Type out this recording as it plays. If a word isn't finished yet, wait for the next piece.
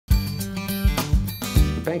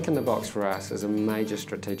Bank-in-the-Box for us is a major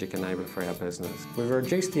strategic enabler for our business. We've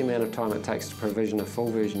reduced the amount of time it takes to provision a full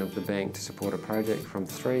version of the bank to support a project from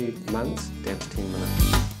 3 months down to 10 minutes.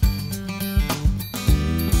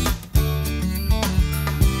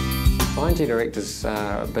 ING Direct has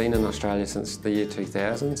been in Australia since the year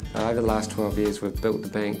 2000. Over the last 12 years we've built the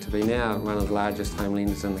bank to be now one of the largest home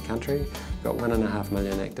lenders in the country. We've got 1.5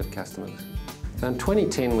 million active customers. So in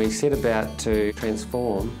 2010 we set about to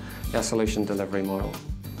transform our solution delivery model.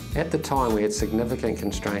 At the time we had significant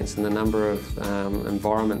constraints in the number of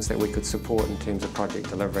environments that we could support in terms of project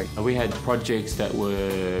delivery. We had projects that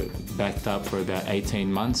were backed up for about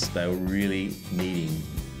 18 months. They were really needing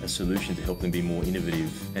a solution to help them be more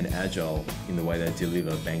innovative and agile in the way they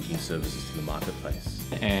deliver banking services to the marketplace.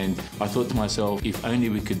 And I thought to myself, if only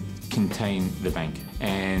we could contain the bank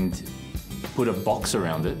and put a box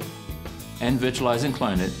around it and virtualize and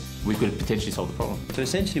clone it, we could potentially solve the problem. So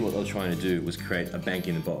essentially what they were trying to do was create a bank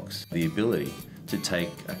in a box. The ability to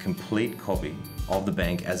take a complete copy of the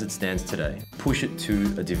bank as it stands today, push it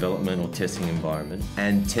to a development or testing environment,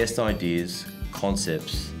 and test ideas,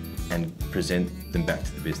 concepts, and present them back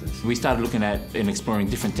to the business. We started looking at and exploring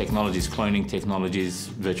different technologies, cloning technologies,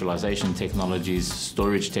 virtualization technologies,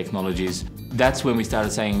 storage technologies. That's when we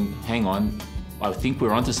started saying, hang on, I think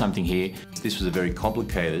we're onto something here. This was a very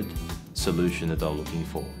complicated solution that they were looking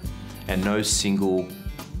for, and no single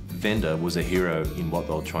vendor was a hero in what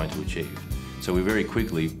they were trying to achieve. So we very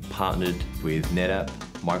quickly partnered with NetApp,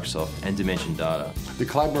 Microsoft, and Dimension Data. The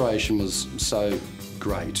collaboration was so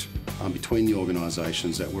great between the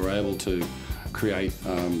organisations that we're able to create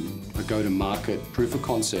a go-to-market proof of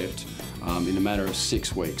concept in a matter of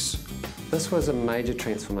 6 weeks. This was a major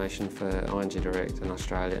transformation for ING Direct in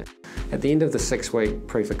Australia. At the end of the 6-week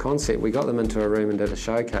proof of concept, we got them into a room and did a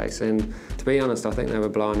showcase, and to be honest, I think they were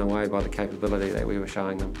blown away by the capability that we were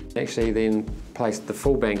showing them. Actually then placed the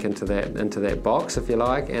full bank into that box, if you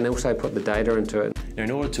like, and also put the data into it. Now,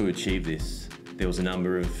 in order to achieve this, there was a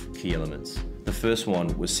number of key elements. The first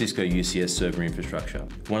one was Cisco UCS server infrastructure.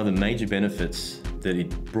 One of the major benefits that it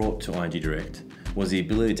brought to ING Direct was the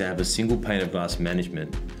ability to have a single pane of glass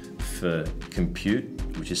management for compute,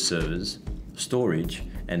 which is servers, storage,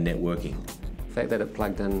 and networking. The fact that it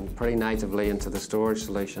plugged in pretty natively into the storage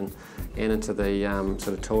solution and into the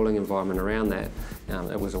sort of tooling environment around that,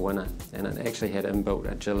 it was a winner. And it actually had inbuilt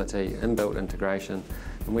agility, inbuilt integration,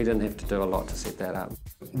 and we didn't have to do a lot to set that up.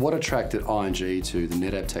 What attracted ING to the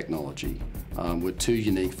NetApp technology were 2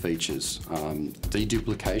 unique features,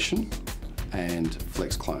 deduplication and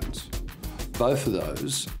flex clones. Both of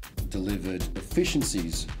those delivered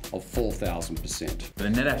efficiencies of 4,000%. The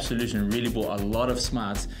NetApp solution really brought a lot of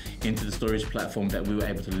smarts into the storage platform that we were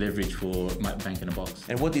able to leverage for Bank-in-a-Box.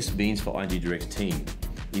 And what this means for ING Direct's team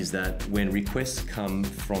is that when requests come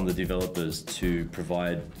from the developers to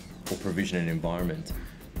provide or provision an environment,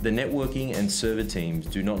 the networking and server teams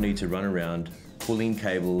do not need to run around pulling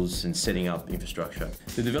cables and setting up infrastructure.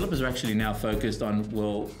 The developers are actually now focused on,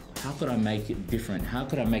 well, how could I make it different? How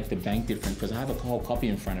could I make the bank different? Because I have a whole copy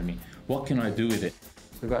in front of me. What can I do with it?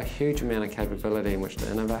 We've got a huge amount of capability in which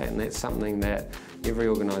to innovate, and that's something that every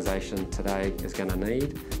organisation today is going to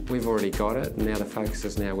need. We've already got it, and now the focus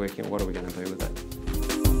is now working on what are we going to do with it.